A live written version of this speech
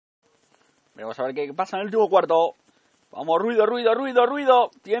Vamos a ver qué pasa en el último cuarto. Vamos,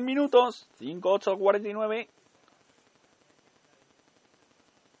 ruido. 10 minutos. 5-8, 49.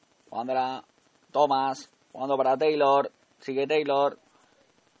 Jugándola Thomas. Jugando para Taylor. Sigue Taylor.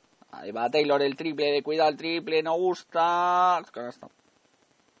 Ahí va Taylor, el triple. Cuidado el triple. No gusta.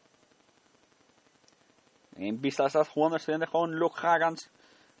 En pista estás jugando Estudiantes con Luke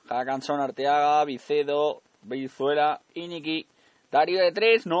Hackanson, Arteaga, Vicedo, Venezuela, Iniki. Darío de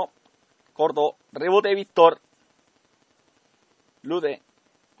 3, no. Corto. Rebote Víctor. Lude.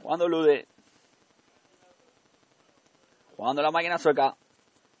 Jugando Lude. Jugando la máquina sueca.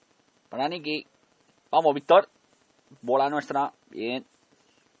 Para Niki. Vamos, Víctor. Bola nuestra. Bien.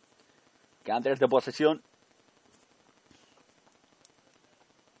 Quedan 3 de posesión.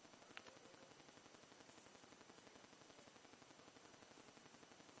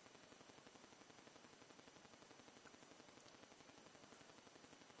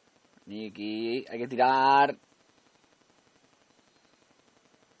 Niki, hay que tirar.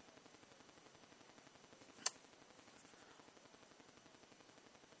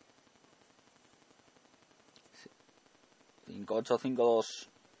 Sí. 5-8, 5-2.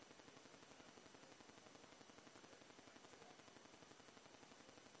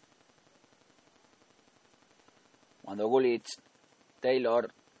 Cuando Gulich,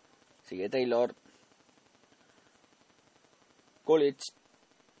 Taylor, sigue Taylor. Gulich.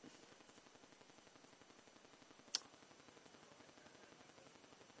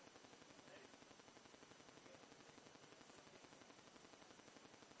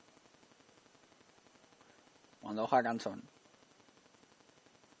 Cuando Hackanson.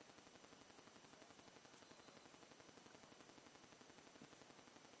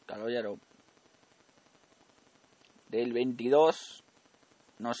 Caloyero. Del 22.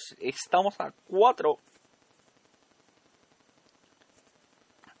 Estamos a 4.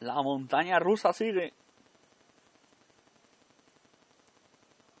 La montaña rusa sigue.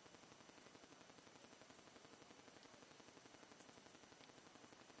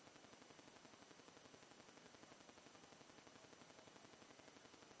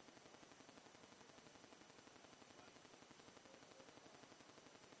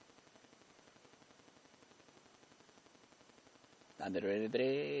 Lander de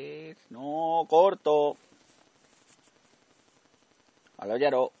 3. No, corto.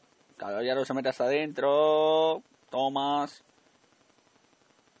 Caloyaro se mete hasta adentro. Thomas.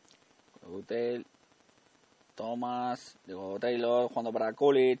 Hotel. Thomas. Digo, Taylor jugando para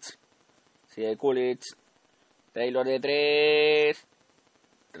Coolidge. Sigue Coolidge. Taylor de 3.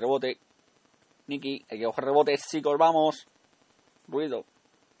 Rebote. Niki. Hay que coger rebotes, chicos. Vamos. Ruido.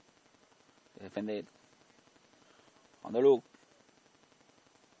 Defender. Cuando Luke.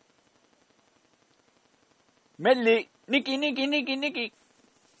 Medley. Niki.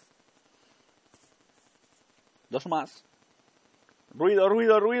 2 más.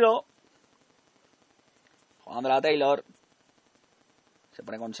 Ruido. Jugando a Taylor. Se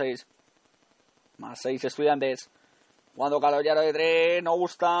pone con 6. Más 6 Estudiantes. Jugando Caloyaro de 3. No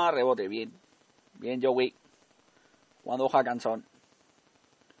gusta. Rebote. Bien. Bien, Joey. Jugando Hackanson.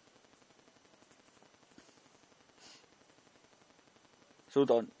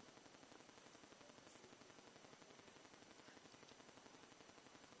 Sutton.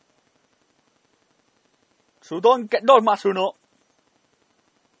 Sutton, 2 más 1.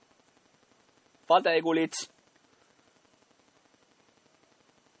 Falta de Gulich.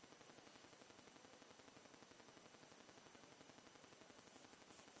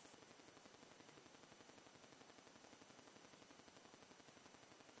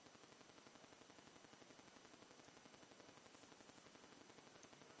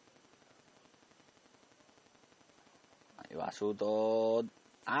 Ahí va Sutton.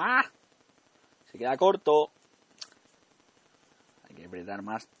 ¡Ah! Se queda corto. Hay que apretar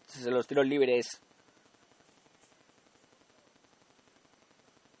más los tiros libres.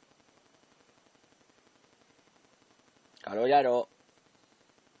 Caloyaro.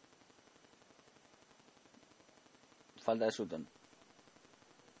 Falta de Sutton.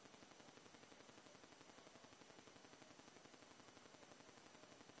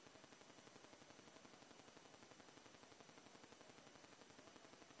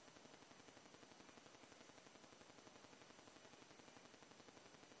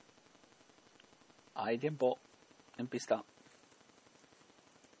 Hay tiempo en pista.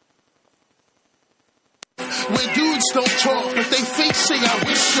 Where dudes don't talk, but they face say I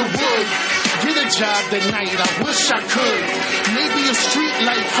wish you would. get a job tonight, I wish I could. Maybe a street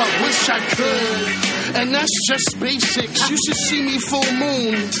life, I wish I could. And that's just basics, you should see me full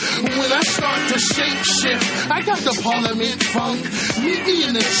moon. When I start to shape shift, I got the Parliament funk. Meet me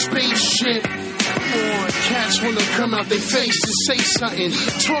in a spaceship. Cats wanna come out their face and say something.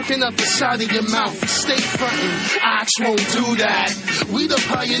 Talking up the side of your mouth, stay frontin'. Ox won't do that. We the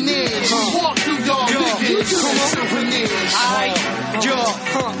pioneers. Walk through y'all niggas, souvenirs. Ay, yo,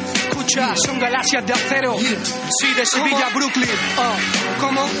 escucha, son galaxias de acero. Sí, de Sevilla a Brooklyn.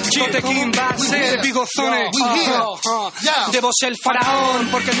 ¿Cómo? Totequín, base, bigozones. Debo ser faraón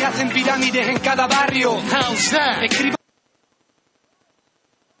porque me hacen pirámides en cada barrio. Escribo.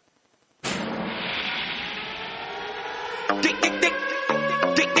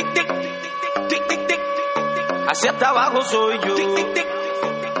 Hacia hasta abajo soy yo.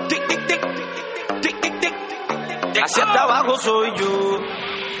 Hacia hasta abajo soy yo.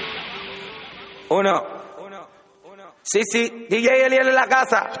 Uno. Sí, DJ Eliel en la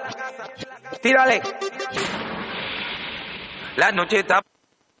casa. Tírale. La noche está.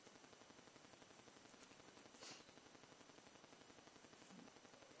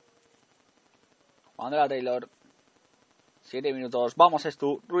 Jugando la Taylor. 7 minutos. Vamos,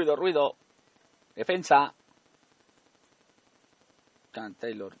 Estu. Ruido. Defensa.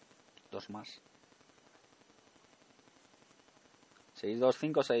 Taylor. 2 más.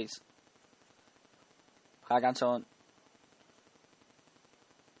 6-2-5-6. Hackanson.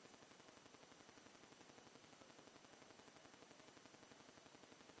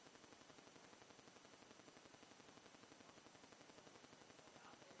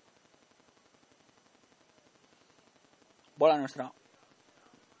 Bola nuestra.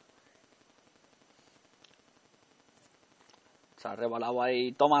 Se ha rebalado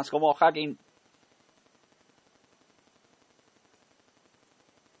ahí Thomas como hacking.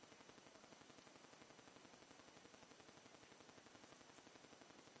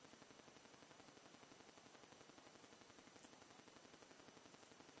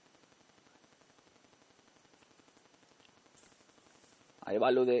 Ahí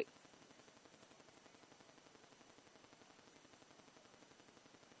va Lude.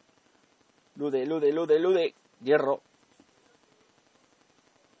 Lude. Hierro.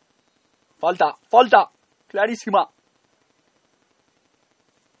 Falta. Clarísima.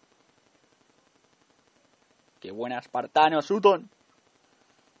 Qué buena espartano, Sutton.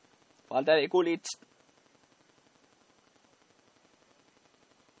 Falta de Kulic.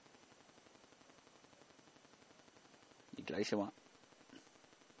 Y clarísima.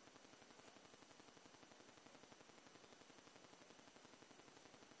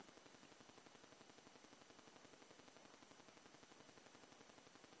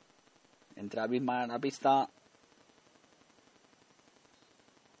 Entra Bitman a la pista.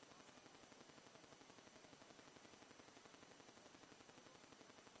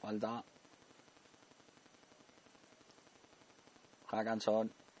 Falta.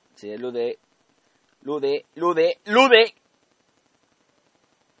 Hackanson. Sí, Lude.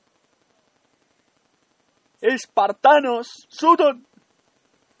 Espartanos. Sutton.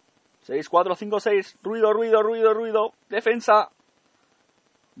 6-4-5-6. Ruido. Defensa.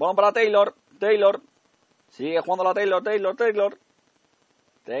 Balón para Taylor. Sigue jugando la Taylor.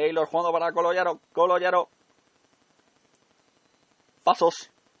 Taylor jugando para Colollaro. Pasos.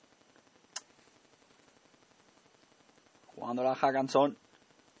 Jugando la Hackanson.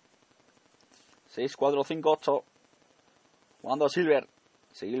 6-4-5-8. Jugando Silver.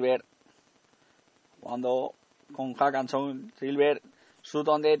 Jugando con Hackanson. Silver.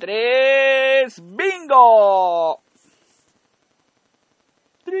 Sutton de 3. ¡Bingo!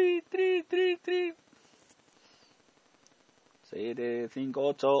 3.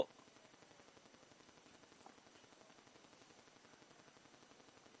 7-5-8.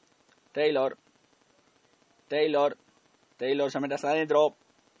 Taylor se mete hasta adentro.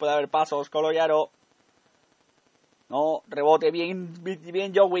 Puede haber pasos. Colollaro. No, rebote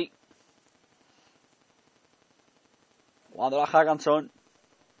bien Joey. Jugando la Hackanson.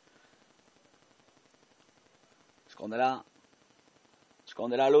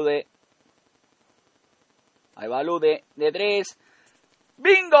 Escóndela Lude. Ahí va Lude. De 3.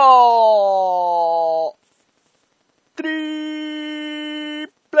 ¡Bingo!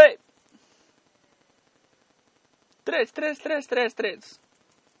 Triple. 3.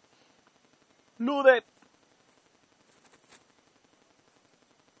 Lude.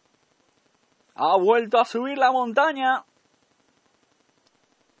 Ha vuelto a subir la montaña.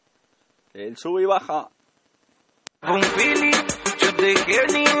 Él sube y baja. Un feeling, yo te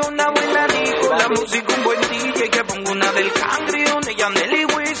quiero ni una buena disco. La música un buen DJ, que pongo una del Cangri, una Yandel y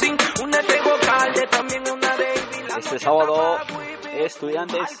Wisin, una Tego Este sábado,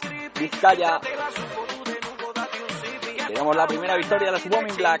 Estudiantes, Vizcaya. Tenemos la primera victoria de los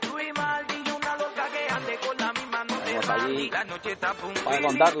Women Black. Estamos allí para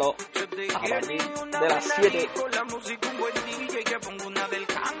contarlo a partir de las 7.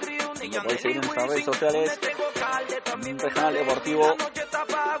 Lo podéis seguir en nuestras redes sociales, Regional Deportivo,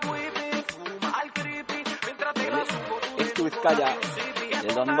 Estu Vizcaya,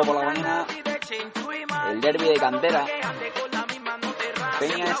 el domingo por la mañana, el derbi de cantera,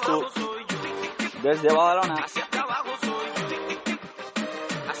 Peña Estu, desde Badalona,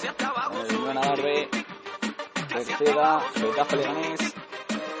 el Buena Darbe, Tercera, Getafe Leganés,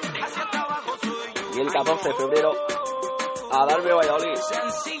 y el 14 de febrero, a Darbe Valladolid,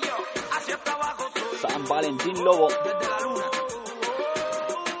 San Valentín Lobo.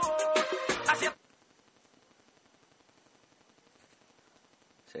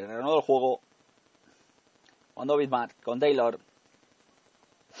 Se reanudó el juego. Cuando Bismarck con Taylor.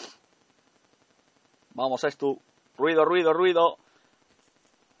 Vamos, Estu. Ruido, ruido, ruido.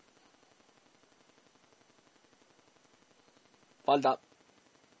 Falta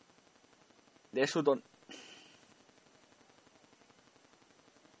de Sutton.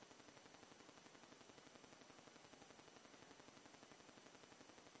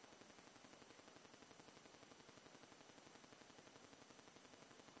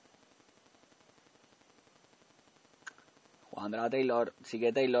 Andrea Taylor,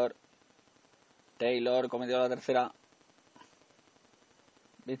 sigue Taylor. Taylor cometió la tercera.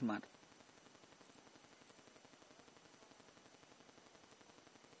 Bismarck.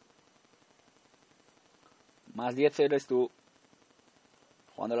 Más 10 eres tú.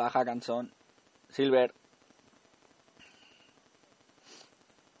 Jugando la Hackanson. Silver.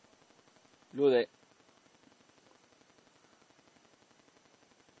 Lude.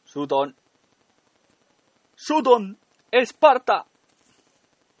 Sutton. Sutton. Esparta.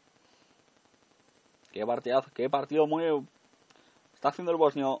 Qué partido muy está haciendo el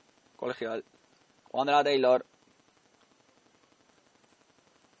bosnio colegial. Juan de la Taylor.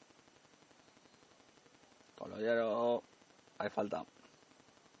 Colollero. Hay falta.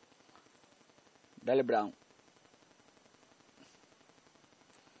 Dale Brown.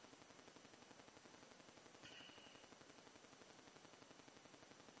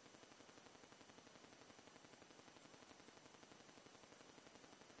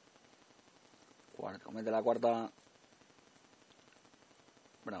 Comete la cuarta.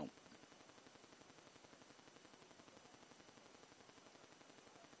 Brown.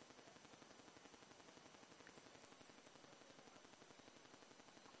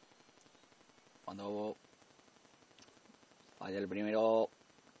 Cuando falla el primero,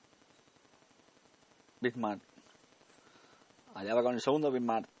 Bismarck. Allá va con el segundo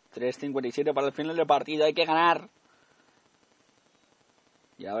Bismarck. 3:57 para el final del partido. Hay que ganar.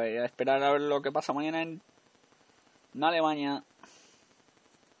 Y a ver, a esperar a ver lo que pasa mañana en Alemania.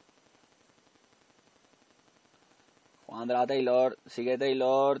 Juan de la Taylor. Sigue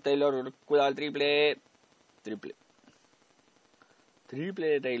Taylor. Taylor, cuidado el triple. Triple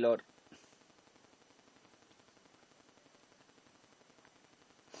de Taylor.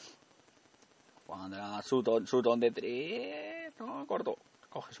 Juan de la Sutton de 3. No, corto.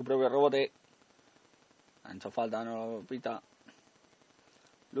 Coge su propio rebote. Ha hecho falta, no lo pita.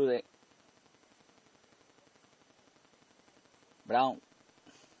 Lude. Brown.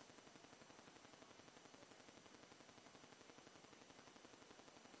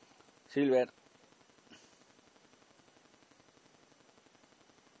 Silver.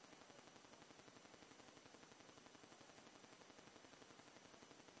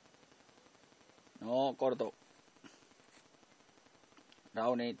 No, corto.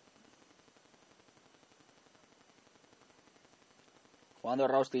 Brownit. Jugando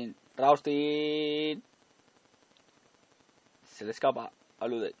Raustin. Raustin. Se le escapa a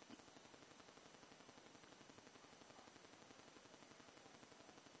Lude.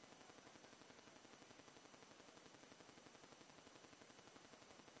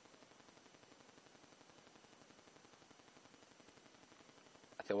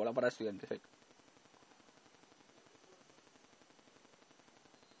 Hace bola para Estudiantes.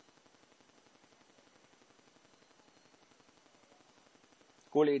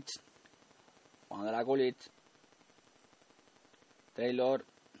 Kulic. Jugando a la Kulic. Taylor.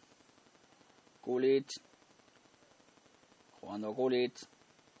 Kulic. Jugando Kulic.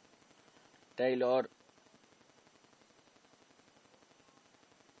 Taylor.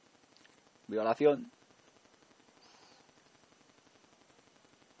 Violación.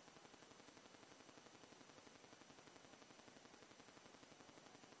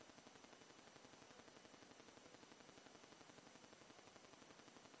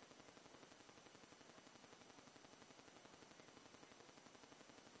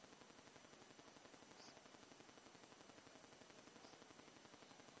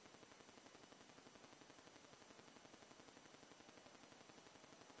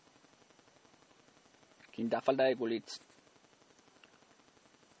 Quinta falta de Kulitz.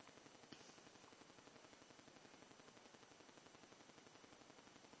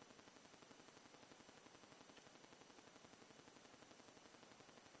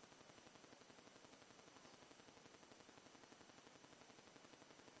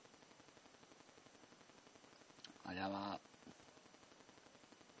 Allá va.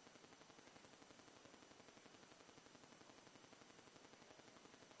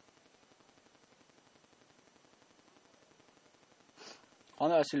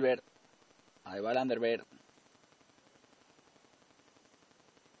 Jugando a Silver. Ahí va el Underbear.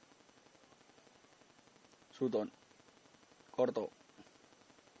 Sutton. Corto.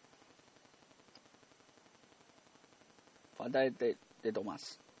 Falta de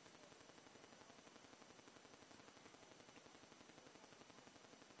Tomás.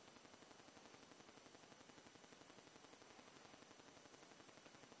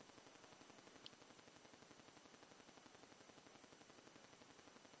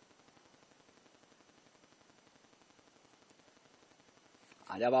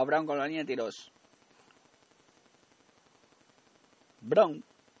 Allá va Brown con la línea de tiros. Brown.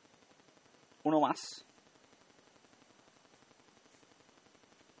 Uno más.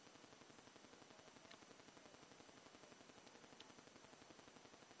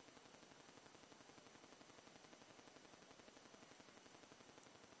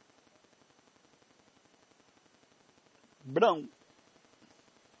 Brown.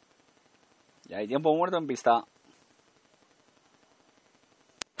 Ya hay tiempo muerto en pista.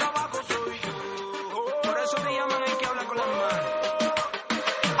 Por eso te llaman el que habla con las manos.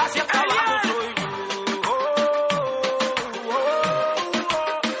 Hacia abajo soy yo.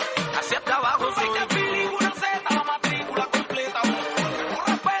 Hacia abajo soy yo. Película Z, la matrícula completa. Con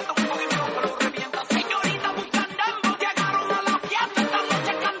respeto, un movimiento que lo revienta. Señorita, buscan dembow, llegaron a la fiesta. Esta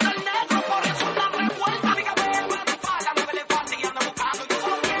noche canta el negro, por eso anda revuelta. Dígame, no te falta, no me le falta y anda buscando. Yo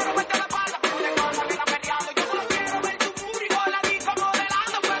solo quiero verte de espalda, pero de cuando me la peleando. Yo solo quiero ver tu booty con la disco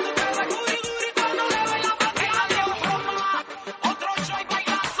modelando. Cuando te ve duri, duri, cuando le ve la pateando. Otro show y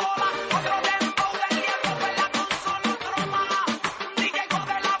baila sola. Otro dembow del hierro, pues la consola. Otro más. DJ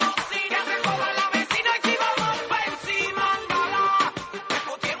coge la bocina, se coge la vecina. Y si vamos pa' encima, andala. Me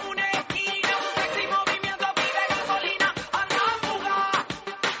boté en una esquina, un sexy movimiento pide gasolina. Anda a jugar.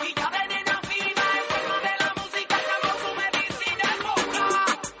 Y ya de nena fina, en forma de la música, llamó su medicina en boca.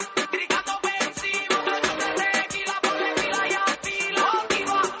 Gritando por encima, cacho de tequila, ponle pila y afila.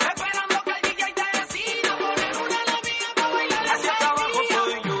 Motiva, esperando que el DJ te decida. Poner una la mía pa' bailar hacia abajo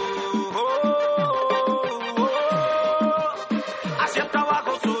soy yo. Hacia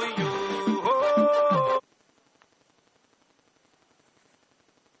abajo soy yo.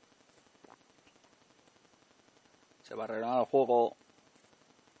 Se va a renovar el juego.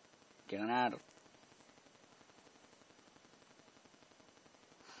 Hay que ganar.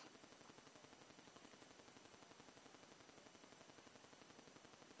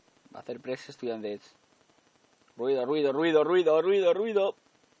 Va a hacer press Estudiantes. Ruido, ruido, ruido, ruido, ruido, ruido.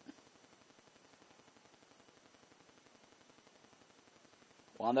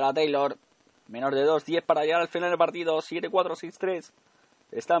 Jugando la Taylor. Menos de 2-10 para llegar al final del partido. 7-4, 6-3.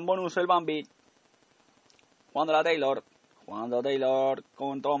 Está en bonus el banvit. Jugando la Taylor. Jugando Taylor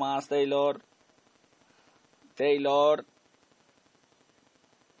con Thomas. Taylor. Taylor.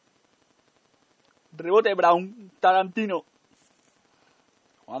 Rebote Brown. Tarantino.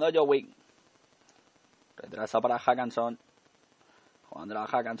 Jugando Joey. Retrasa para Hackanson. Jugando a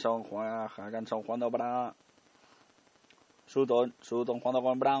Hackanson. Juega Hackanson jugando para Sutton. Sutton jugando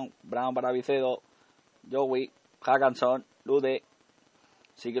con Brown. Brown para Vicedo. Joey. Hackanson. Lude.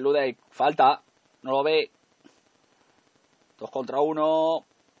 Sigue Lude. Falta. No lo ve. 2 contra 1.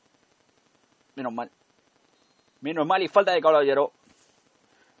 Menos mal. Menos mal y falta de caballero.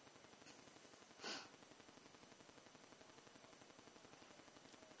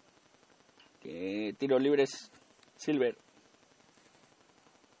 Que tiros libres Silver.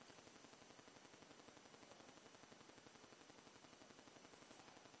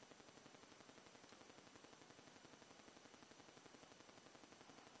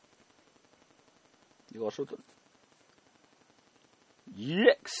 Digo Sutton.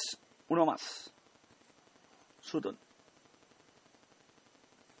 Yes. Uno más. Sutton.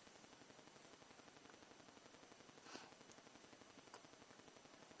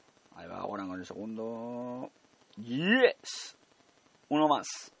 Ahí va ahora con el segundo. Yes. Uno más.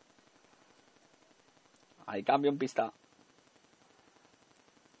 Ahí cambio en pista.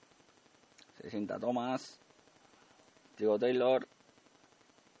 Se sienta Thomas. Digo Taylor.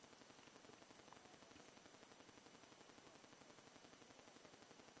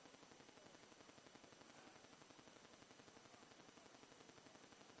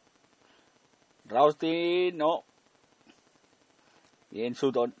 Raustin, no. Bien,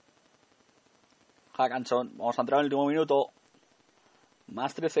 Sutton. Hackanson, vamos a entrar en el último minuto.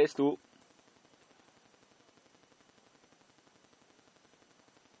 Más 13 es tú.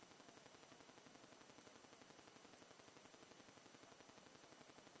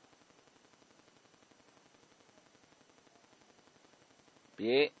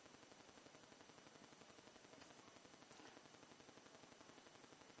 Pie.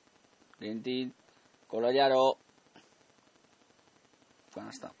 Lintin. Colollaro. Bueno,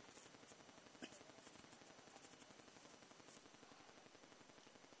 está.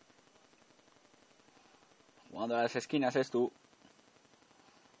 Jugando a las esquinas es tú.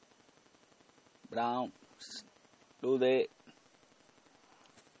 Brown. Lude.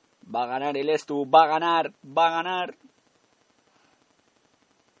 Va a ganar el Estu. Va a ganar. Va a ganar.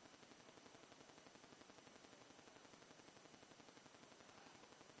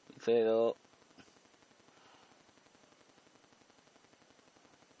 Cedo.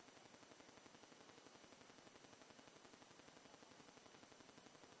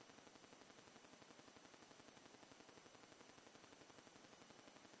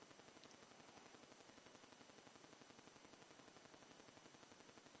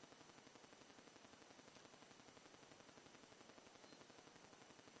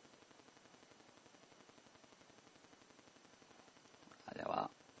 Allá va.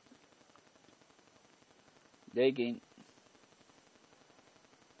 Jakin.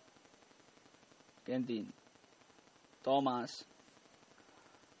 Kentin. Thomas.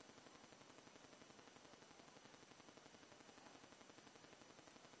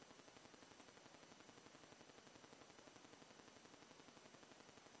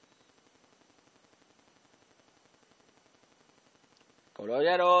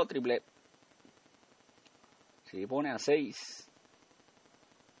 Colollaro, triple. Se pone a 6.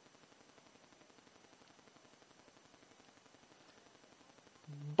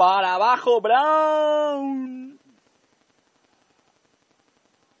 Para abajo, Brown.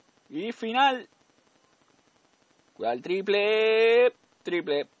 Y final. Cuidado el triple.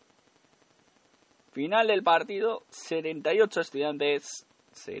 Triple. Final del partido. 78 estudiantes.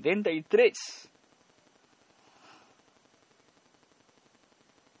 73.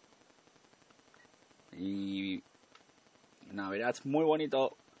 Y una verdad muy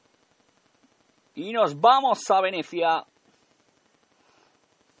bonito. Y nos vamos a Venecia.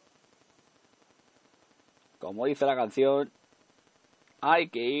 Como dice la canción, hay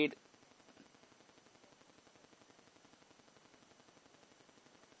que ir.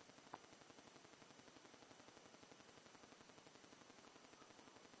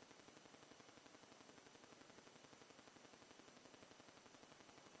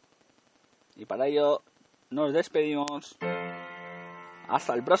 Y para ello nos despedimos.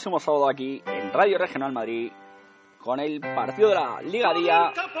 Hasta el próximo sábado aquí en Radio Regional Madrid con el partido de la Liga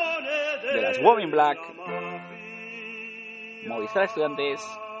Día de las Women Black. Movistar Estudiantes.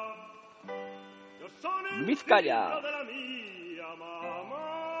 Vizcaya.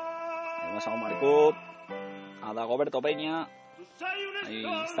 Tenemos a Omar Cook, a Dagoberto Peña. Ahí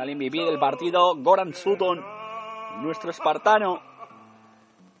está el MVP del partido, Goran Sutton, nuestro espartano.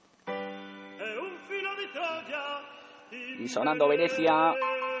 Y sonando Venecia,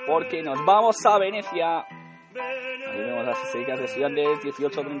 porque nos vamos a Venecia. Ahí vemos las estadísticas de Estudiantes: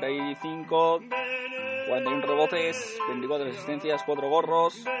 18-35, 41 rebotes, 24 asistencias, 4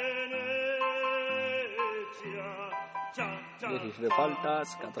 gorros, 17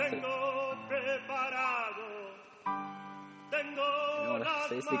 faltas, 14. Tenemos las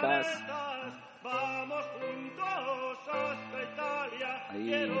estadísticas. Ahí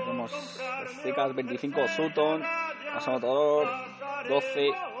vemos las estadísticas: 25 Sutton, más anotador,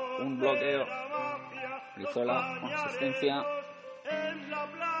 12, un bloqueo, Brizola, una asistencia.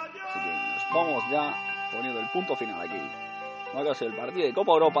 Así que nos vamos ya poniendo el punto final aquí. Lo que ha sido el partido de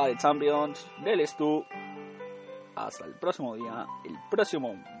Copa Europa de Champions del Estu. Hasta el próximo día, el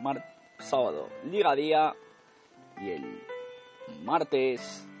próximo sábado Liga Día y el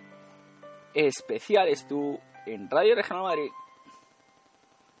martes especial Estu en Radio Regional Madrid.